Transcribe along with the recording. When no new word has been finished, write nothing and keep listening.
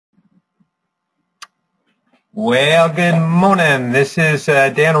Well, good morning. This is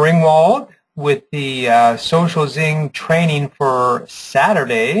Dan Ringwald with the Social Zing training for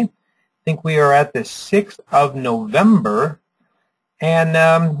Saturday. I think we are at the 6th of November, and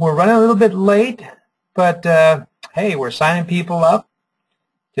we're running a little bit late, but hey, we're signing people up.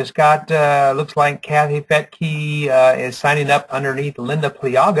 Just got, looks like Kathy Fetke is signing up underneath Linda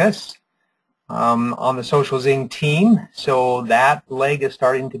Pliagas on the Social Zing team, so that leg is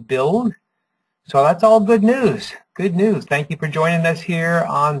starting to build. So that's all good news. Good news. Thank you for joining us here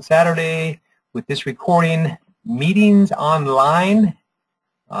on Saturday with this recording. Meetings online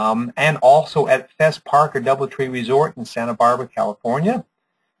and also at Fest Park or Doubletree Resort in Santa Barbara, California.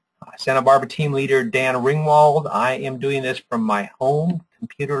 Santa Barbara team leader Dan Ringwald. I am doing this from my home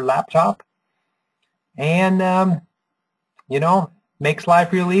computer laptop. And, you know, makes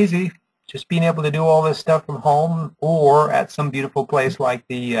life real easy. Just being able to do all this stuff from home or at some beautiful place like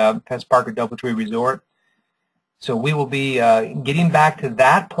the Fest Park or Doubletree Resort. So we will be getting back to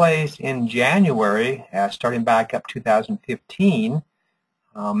that place in January, starting back up 2015.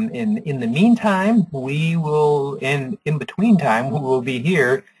 In the meantime, we will, in between time, we will be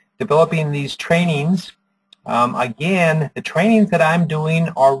here developing these trainings. Again, the trainings that I'm doing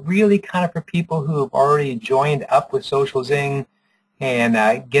are really kind of for people who have already joined up with Social Zing,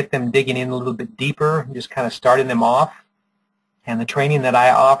 and get them digging in a little bit deeper, just kind of starting them off. And the training that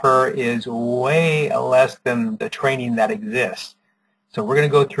I offer is way less than the training that exists. So we're going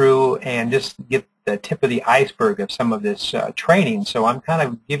to go through and just get the tip of the iceberg of some of this training. So I'm kind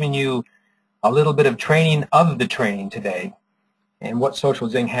of giving you a little bit of training of the training today and what Social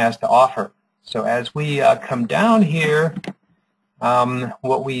Zing has to offer. So as we come down here,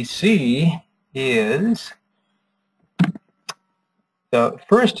 what we see is the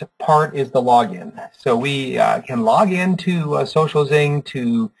first part is the login. So we can log into Social Zing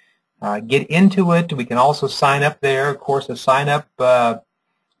to get into it. We can also sign up there. Of course, the sign up,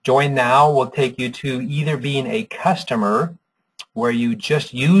 join now, will take you to either being a customer where you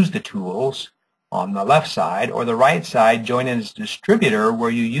just use the tools on the left side, or the right side, join as a distributor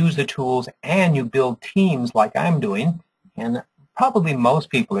where you use the tools and you build teams like I'm doing, and probably most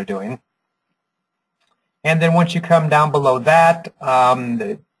people are doing. And then once you come down below that, on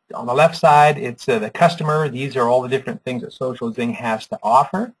the left side, it's the customer. These are all the different things that Social Zing has to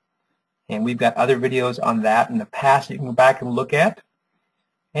offer. And we've got other videos on that in the past that you can go back and look at.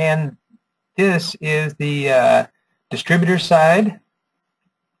 And this is the distributor side,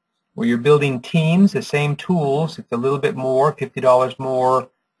 where you're building teams, the same tools. It's a little bit more, $50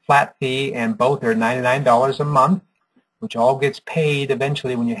 more flat fee, and both are $99 a month, which all gets paid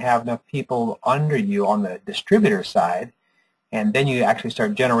eventually when you have enough people under you on the distributor side, and then you actually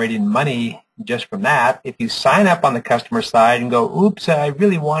start generating money just from that. If you sign up on the customer side and go, oops, I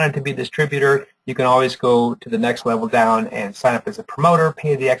really wanted to be a distributor, you can always go to the next level down and sign up as a promoter,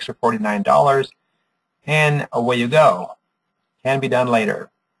 pay the extra $49, and away you go. Can be done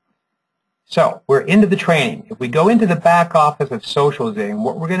later. So we're into the training. If we go into the back office of Social Zing,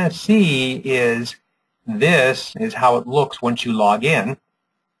 what we're going to see is this is how it looks once you log in.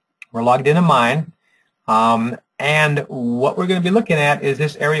 We're logged into mine. And what we're going to be looking at is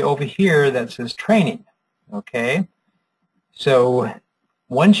this area over here that says training. Okay? So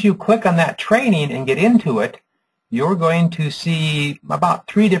once you click on that training and get into it, you're going to see about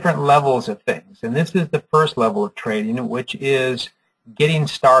 3 different levels of things. And this is the first level of training, which is getting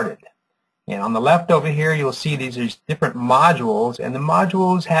started. And on the left over here, you'll see these are different modules. And the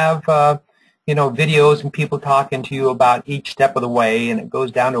modules have you know, videos and people talking to you about each step of the way, and it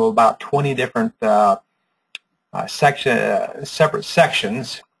goes down to about 20 different separate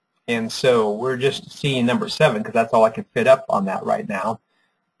sections. And so we're just seeing number 7 because that's all I can fit up on that right now.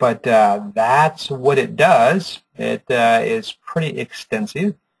 But that's what it does. It is pretty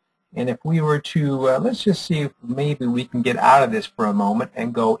extensive. And if we were to, let's just see if maybe we can get out of this for a moment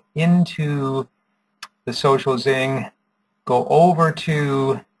and go into the Social Zing, go over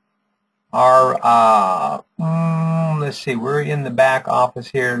to our, let's see, we're in the back office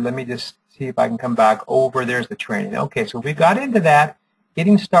here. Let me just see if I can come back over. There's the training. Okay, so we got into that,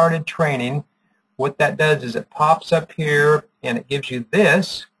 getting started training. What that does is it pops up here and it gives you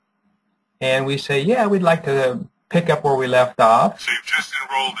this. And we say, yeah, we'd like to pick up where we left off. So you've just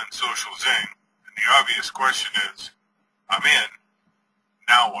enrolled in Social Zing, and the obvious question is, I'm in,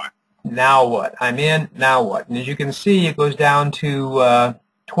 now what? Now what? I'm in, now what? And as you can see, it goes down to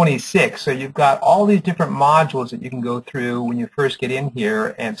 26. So you've got all these different modules that you can go through when you first get in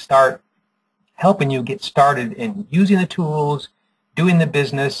here and start helping you get started in using the tools, doing the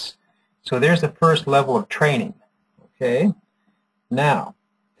business. So there's the first level of training. Okay. Now,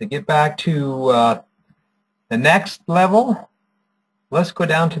 to get back to The next level, let's go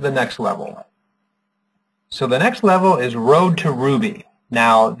down to the next level. So the next level is Road to Ruby.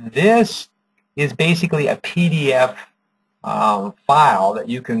 Now this is basically a PDF file that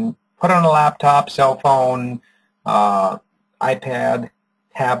you can put on a laptop, cell phone, iPad,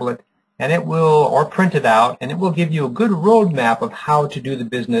 tablet, and it will, or print it out, and it will give you a good roadmap of how to do the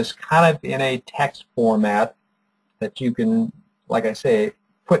business kind of in a text format that you can, like I say,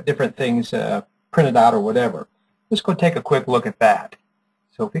 put different things, print it out or whatever. Let's go take a quick look at that.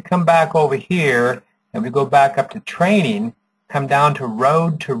 So if we come back over here and we go back up to training, come down to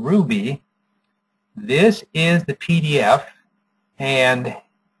Road to Ruby, this is the PDF, and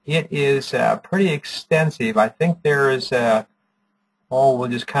it is pretty extensive. I think there is, we'll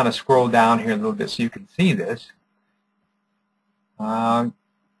just kind of scroll down here a little bit so you can see this. On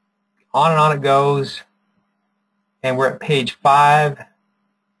and on it goes, and we're at page 5.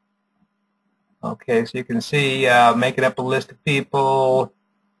 Okay, so you can see making up a list of people,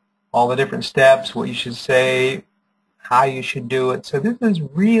 all the different steps, what you should say, how you should do it. So this is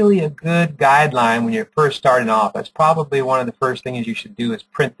really a good guideline when you're first starting off. That's probably one of the first things you should do is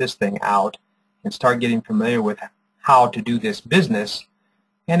print this thing out and start getting familiar with how to do this business.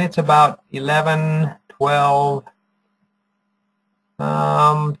 And it's about 11, 12,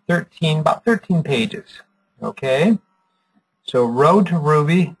 13, about 13 pages. Okay? So Road to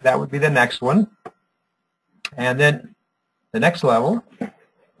Ruby, that would be the next one. And then the next level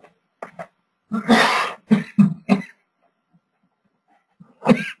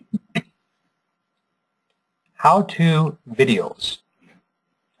how-to videos.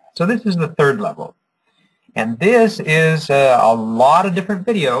 So this is the third level. And this is a lot of different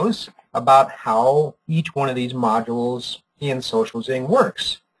videos about how each one of these modules in Social Zing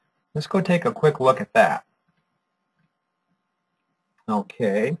works. Let's go take a quick look at that.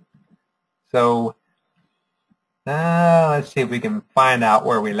 Okay, so let's see if we can find out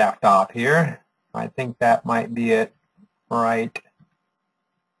where we left off here. I think that might be it right.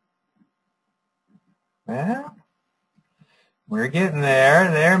 Well, we're getting there.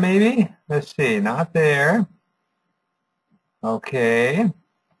 There maybe? Let's see, not there. Okay,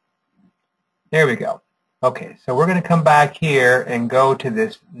 there we go. Okay, so we're going to come back here and go to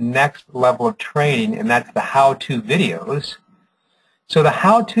this next level of training, and that's the how-to videos. So the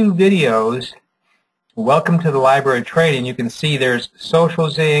how-to videos, welcome to the library training. You can see there's Social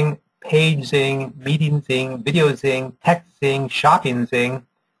Zing, Page Zing, Meeting Zing, Video Zing, Text Zing, Shopping Zing.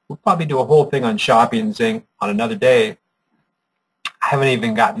 We'll probably do a whole thing on Shopping Zing on another day. I haven't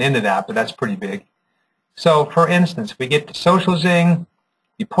even gotten into that, but that's pretty big. So for instance, if we get to Social Zing,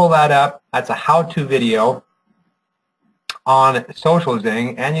 you pull that up, that's a how-to video on Social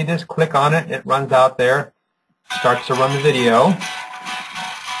Zing, and you just click on it, it runs out there, starts to run the video.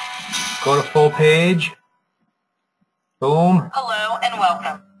 Go to full page. Boom. Hello and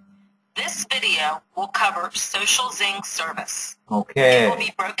welcome. This video will cover Social Zing service. Okay. It will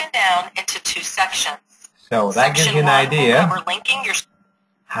be broken down into 2 sections. So that gives you an idea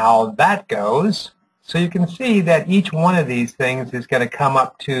how that goes. So you can see that each one of these things is going to come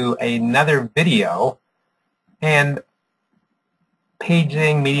up to another video, and Page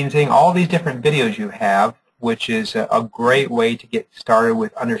Zing, Meeting Zing, all these different videos you have, which is a great way to get started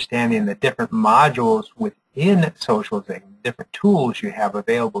with understanding the different modules within Social Zing, different tools you have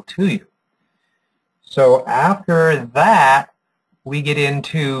available to you. So after that, we get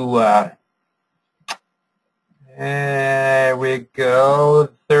into, there we go,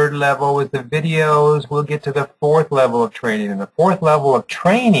 third level with the videos. We'll get to the fourth level of training, and the fourth level of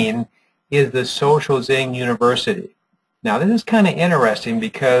training is the Social Zing University. Now this is kind of interesting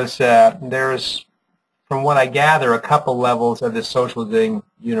because there's, from what I gather, a couple levels of the Social Zing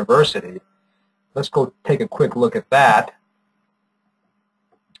University. Let's go take a quick look at that.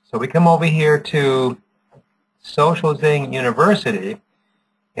 So we come over here to Social Zing University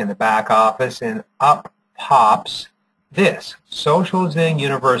in the back office, and up pops this, Social Zing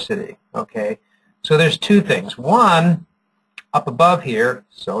University. Okay, so there's 2 things. One, up above here,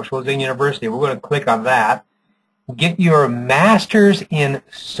 Social Zing University, we're going to click on that. Get your Master's in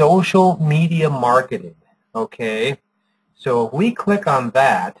Social Media Marketing. Okay, so if we click on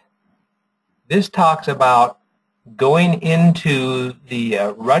that, this talks about going into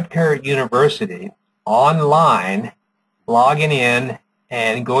the Rutgers University online, logging in,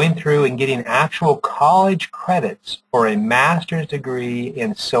 and going through and getting actual college credits for a master's degree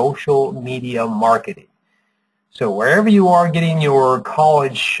in social media marketing. So wherever you are getting your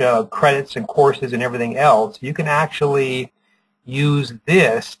college credits and courses and everything else, you can actually use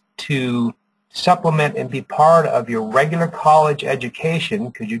this to supplement and be part of your regular college education,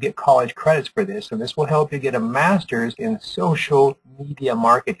 because you get college credits for this, and this will help you get a master's in social media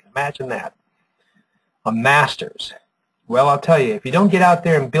marketing. Imagine that, a master's. Well, I'll tell you, if you don't get out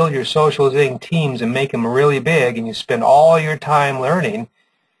there and build your Social Zing teams and make them really big, and you spend all your time learning,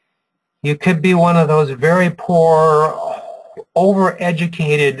 you could be one of those very poor,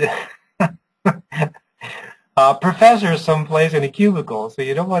 overeducated professors someplace in a cubicle. So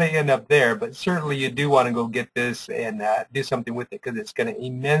you don't want to end up there, but certainly you do want to go get this and do something with it, because it's going to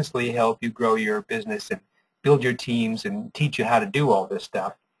immensely help you grow your business and build your teams and teach you how to do all this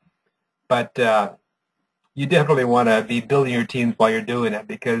stuff. But you definitely want to be building your teams while you're doing it,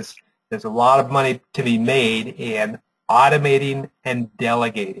 because there's a lot of money to be made in automating and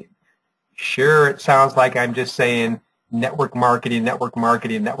delegating. Sure, it sounds like I'm just saying network marketing, network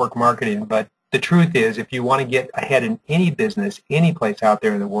marketing, network marketing, but the truth is, if you want to get ahead in any business, any place out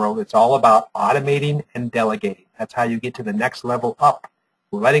there in the world, it's all about automating and delegating. That's how you get to the next level up.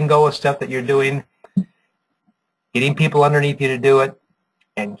 Letting go of stuff that you're doing, getting people underneath you to do it,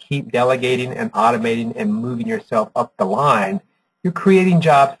 and keep delegating and automating and moving yourself up the line. You're creating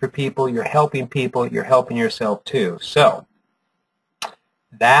jobs for people, you're helping people, you're helping yourself too. So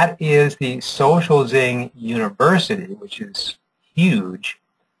that is the Social Zing University, which is huge.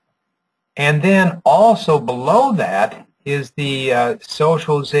 And then also below that is the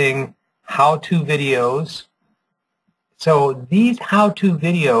Social Zing how-to videos. So these how-to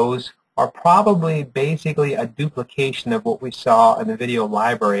videos are probably basically a duplication of what we saw in the video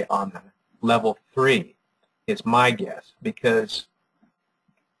library on the level 3, is my guess, because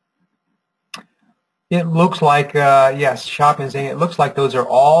it looks like, yes, Shopping Zing, it looks like those are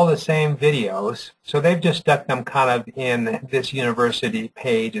all the same videos. So they've just stuck them kind of in this university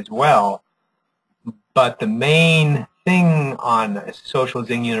page as well. But the main thing on Social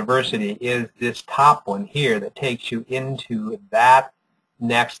Zing University is this top one here that takes you into that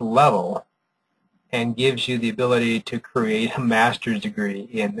next level and gives you the ability to create a master's degree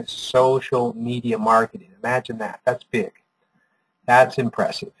in social media marketing. Imagine that. That's big. That's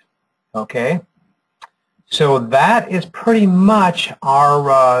impressive. Okay? So that is pretty much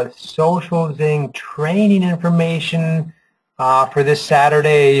our Social Zing training information for this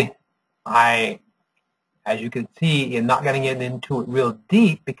Saturday. As you can see, I'm not going to get into it real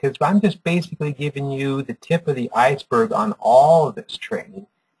deep, because I'm just basically giving you the tip of the iceberg on all of this training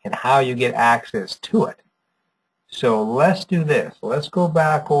and how you get access to it. So let's do this. Let's go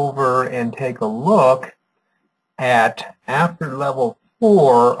back over and take a look at after level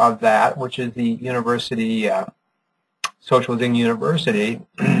 4 of that, which is the university, Social Zing University.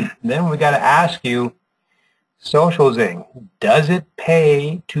 Then we got to ask you, Social Zing, does it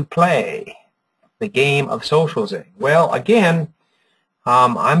pay to play the game of Social Zing? Well, again,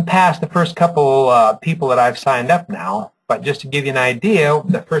 I'm past the first couple people that I've signed up now, but just to give you an idea,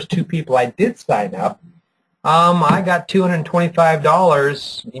 the first 2 people I did sign up, I got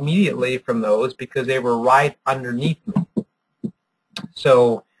 $225 immediately from those, because they were right underneath me.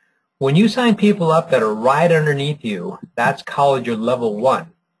 So when you sign people up that are right underneath you, that's called your level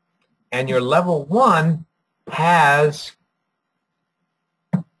 1. And your level 1 has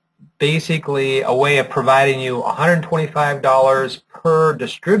basically a way of providing you $125 per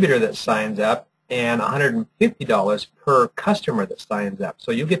distributor that signs up and $150 per customer that signs up.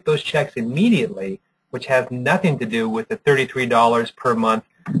 So you get those checks immediately, which has nothing to do with the $33 per month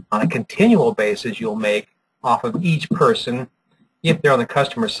on a continual basis you'll make off of each person if they're on the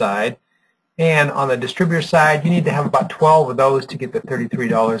customer side. And on the distributor side, you need to have about 12 of those to get the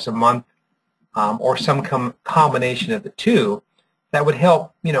 $33 a month, or some combination of the two. That would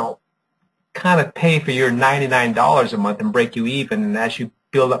help, you know, kind of pay for your $99 a month and break you even. And as you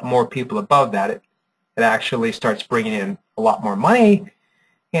build up more people above that, it actually starts bringing in a lot more money.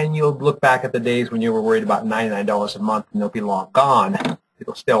 And you'll look back at the days when you were worried about $99 a month, and they'll be long gone.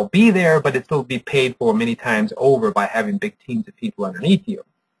 It'll still be there, but it'll be paid for many times over by having big teams of people underneath you.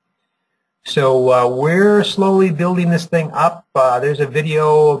 So we're slowly building this thing up. There's a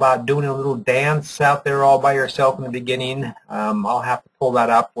video about doing a little dance out there all by yourself in the beginning. I'll have to pull that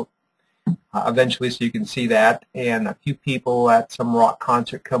up eventually so you can see that. And a few people at some rock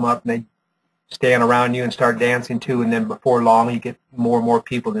concert come up and they stand around you and start dancing too. And then before long, you get more and more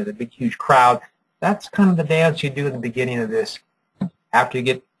people. There's a big, huge crowd. That's kind of the dance you do in the beginning of this. After you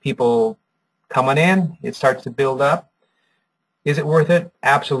get people coming in, it starts to build up. Is it worth it?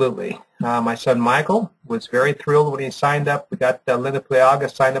 Absolutely. My son Michael was very thrilled when he signed up. We got Linda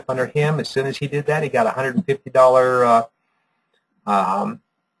Pliaga signed up under him. As soon as he did that, he got a $150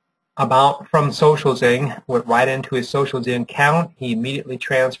 amount from Social Zing went right into his Social Zing account. He immediately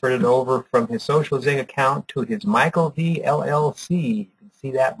transferred it over from his Social Zing account to his Michael V LLC. You can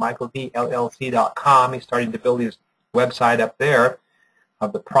see that, michaelvllc.com. He's starting to build his website up there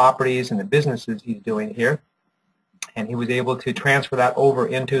of the properties and the businesses he's doing here. And he was able to transfer that over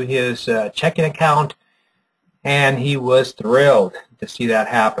into his checking account, and he was thrilled to see that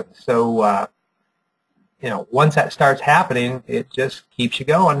happen. So, you know, once that starts happening, it just keeps you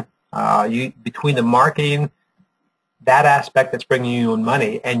going. Between the marketing, that aspect that's bringing you in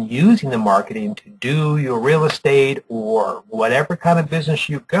money, and using the marketing to do your real estate or whatever kind of business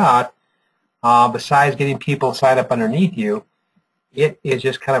you've got, besides getting people signed up underneath you, it is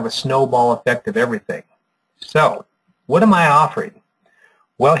just kind of a snowball effect of everything. So, what am I offering?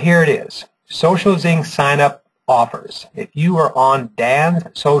 Well, here it is. Social Zing sign-up offers. If you are on Dan's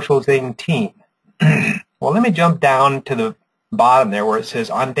Social Zing team, well, let me jump down to the bottom there where it says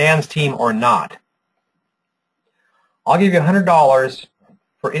on Dan's team or not. I'll give you $100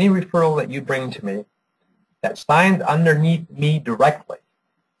 for any referral that you bring to me that signs underneath me directly.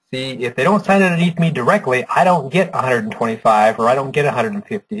 See, if they don't sign underneath me directly, I don't get 125 or I don't get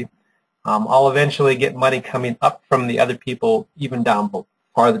 150. I'll eventually get money coming up from the other people even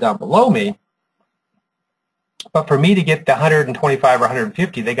farther down below me. But for me to get the 125 or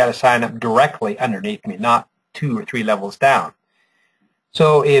 150, they got to sign up directly underneath me, not 2 or 3 levels down.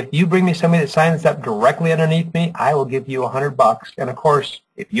 So if you bring me somebody that signs up directly underneath me, I will give you $100. And of course,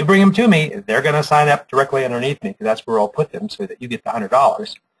 if you bring them to me, they're going to sign up directly underneath me because that's where I'll put them so that you get the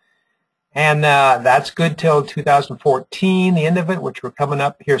 $100. And that's good till 2014, the end of it, which we're coming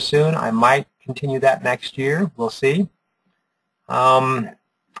up here soon. I might continue that next year. We'll see.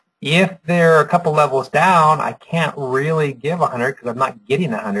 If they're a couple levels down, I can't really give 100 because I'm not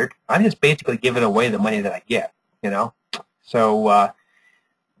getting 100. I'm just basically giving away the money that I get, you know. So,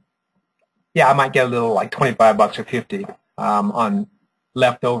 yeah, I might get a little like 25 bucks or 50 on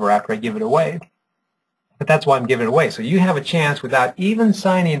leftover after I give it away. But that's why I'm giving it away. So you have a chance without even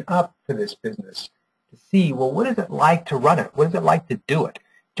signing up for this business to see, well, what is it like to run it? What is it like to do it?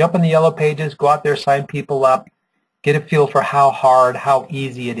 Jump in the yellow pages, go out there, sign people up, get a feel for how hard, how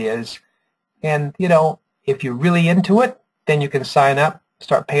easy it is. And, you know, if you're really into it, then you can sign up,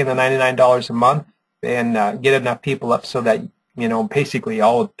 start paying the $99 a month, and get enough people up so that, you know, basically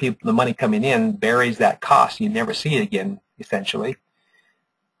all of the money coming in buries that cost. You never see it again, essentially.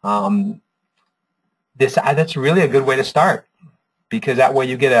 That's really a good way to start, because that way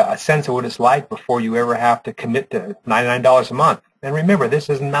you get a sense of what it's like before you ever have to commit to $99 a month. And remember, this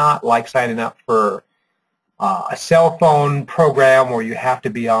is not like signing up for a cell phone program where you have to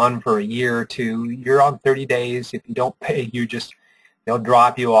be on for a year or two. You're on 30 days. If you don't pay, they'll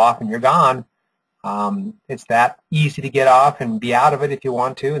drop you off and you're gone. It's that easy to get off and be out of it if you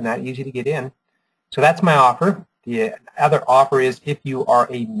want to, and that easy to get in. So that's my offer. The other offer is if you are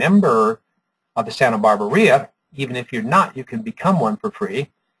a member of the Santa Barbara RIA, even if you're not, you can become one for free.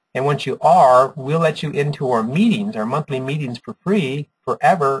 And once you are, we'll let you into our meetings, our monthly meetings for free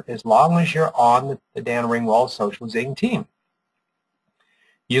forever, as long as you're on the Dan Ringwald Social Zing team.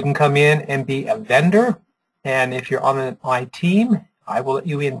 You can come in and be a vendor, and if you're on my team, I will let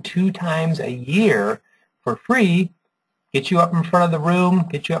you in 2 times a year for free, get you up in front of the room,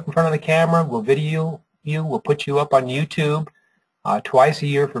 get you up in front of the camera, we'll video you, we'll put you up on YouTube twice a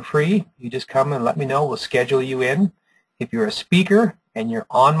year for free. You just come and let me know, we'll schedule you in. If you're a speaker and you're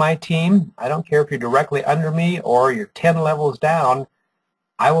on my team, I don't care if you're directly under me or you're 10 levels down,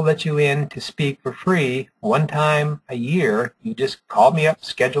 I will let you in to speak for free 1 time a year. You just call me up,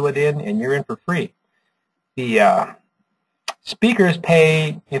 schedule it in, and you're in for free. The speakers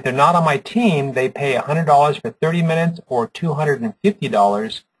pay, if they're not on my team, they pay $100 for 30 minutes or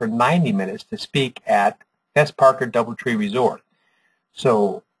 $250 for 90 minutes to speak at S. Parker Doubletree Resort.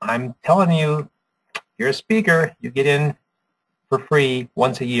 So I'm telling you, you're a speaker, you get in for free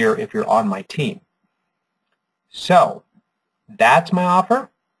once a year if you're on my team. So that's my offer.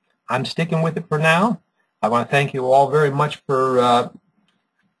 I'm sticking with it for now. I want to thank you all very much for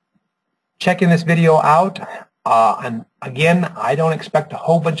checking this video out. And again, I don't expect a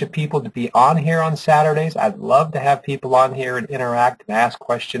whole bunch of people to be on here on Saturdays. I'd love to have people on here and interact and ask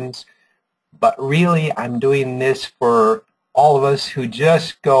questions. But really, I'm doing this for all of us who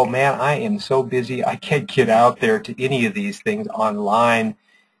just go, man, I am so busy, I can't get out there to any of these things online,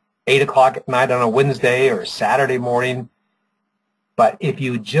 8 o'clock at night on a Wednesday or Saturday morning. But if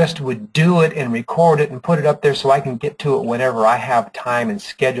you just would do it and record it and put it up there so I can get to it whenever I have time and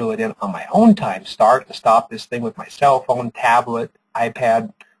schedule it in on my own time, start to stop this thing with my cell phone, tablet,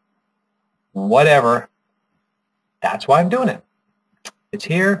 iPad, whatever, that's why I'm doing it. It's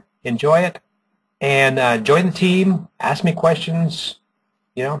here. enjoy it, and join the team. Ask me questions.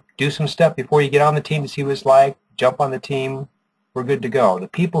 You know, do some stuff before you get on the team to see what it's like. Jump on the team. We're good to go. The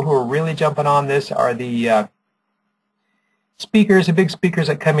people who are really jumping on this are the speakers, the big speakers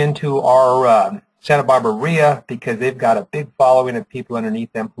that come into our Santa Barbara RIA, because they've got a big following of people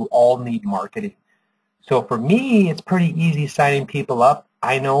underneath them who all need marketing. So for me, it's pretty easy signing people up.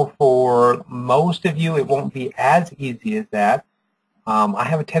 I know for most of you, it won't be as easy as that. I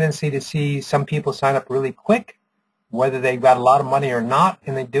have a tendency to see some people sign up really quick, whether they've got a lot of money or not,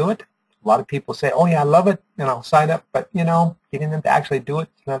 and they do it. A lot of people say, oh yeah, I love it, and I'll sign up, but you know, getting them to actually do it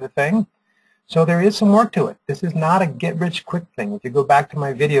is another thing. So there is some work to it. This is not a get-rich-quick thing. If you go back to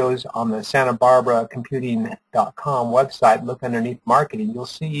my videos on the SantaBarbaraComputing.com website, look underneath marketing, you'll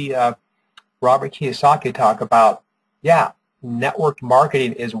see Robert Kiyosaki talk about, yeah, network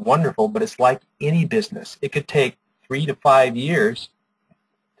marketing is wonderful, but it's like any business. It could take 3 to 5 years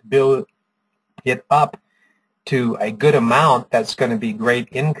to build it up to a good amount that's going to be great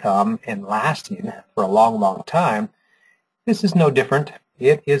income and lasting for a long, long time. This is no different.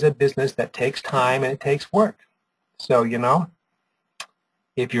 It is a business that takes time and it takes work. So, you know,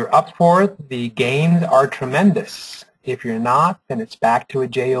 if you're up for it, the gains are tremendous. If you're not, then it's back to a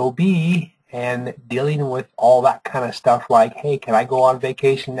job and dealing with all that kind of stuff like, hey, can I go on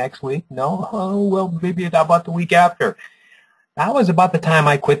vacation next week? No? Oh, well, maybe about the week after. That was about the time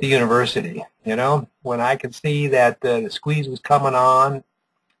I quit the university, you know, when I could see that the squeeze was coming on,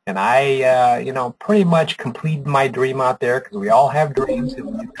 and I, you know, pretty much completed my dream out there, because we all have dreams, and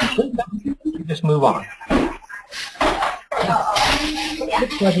when you complete them, you just move on.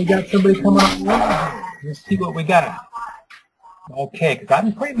 Looks like we got somebody coming on. Let's see what we got. Okay, because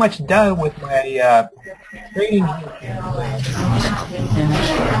I'm pretty much done with my training here.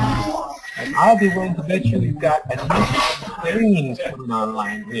 And I'll be willing to bet you we've got a new trainings coming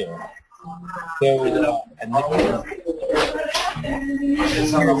online here. So, there's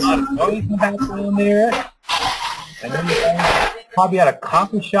a lot of noise in the background there. I know you guys probably at a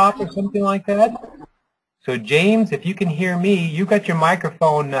coffee shop or something like that. So, James, if you can hear me, you got your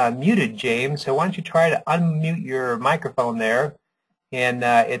microphone muted, James. So why don't you try to unmute your microphone there? And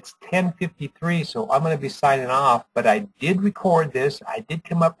it's 10:53, so I'm going to be signing off. But I did record this. I did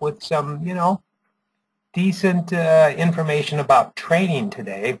come up with some, you know, decent information about training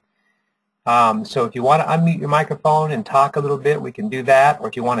today. So if you want to unmute your microphone and talk a little bit, we can do that. Or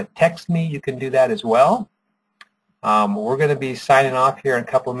if you want to text me, you can do that as well. We're going to be signing off here in a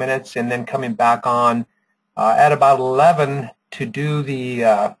couple of minutes and then coming back on at about 11 to do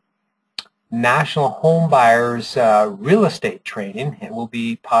the National Home Buyers Real Estate Training, and we'll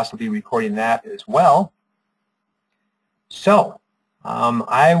be possibly recording that as well. So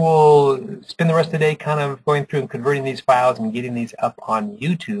I will spend the rest of the day kind of going through and converting these files and getting these up on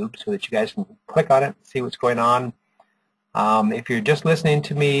YouTube so that you guys can click on it and see what's going on. If you're just listening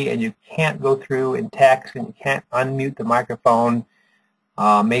to me and you can't go through and text and you can't unmute the microphone,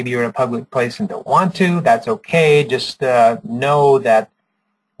 maybe you're in a public place and don't want to, that's okay. Just know that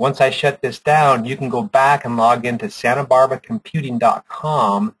once I shut this down, you can go back and log into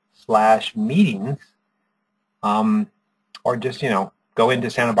SantaBarbaraComputing.com/meetings, or just, you know, go into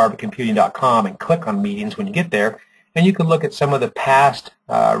SantaBarbaraComputing.com and click on meetings when you get there, and you can look at some of the past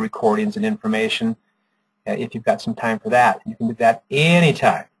recordings and information if you've got some time for that. You can do that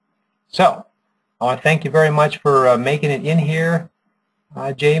anytime. So I want to thank you very much for making it in here,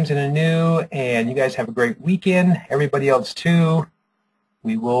 James and Anu, and you guys have a great weekend. Everybody else too.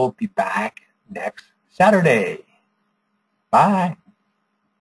 We will be back next Saturday. Bye.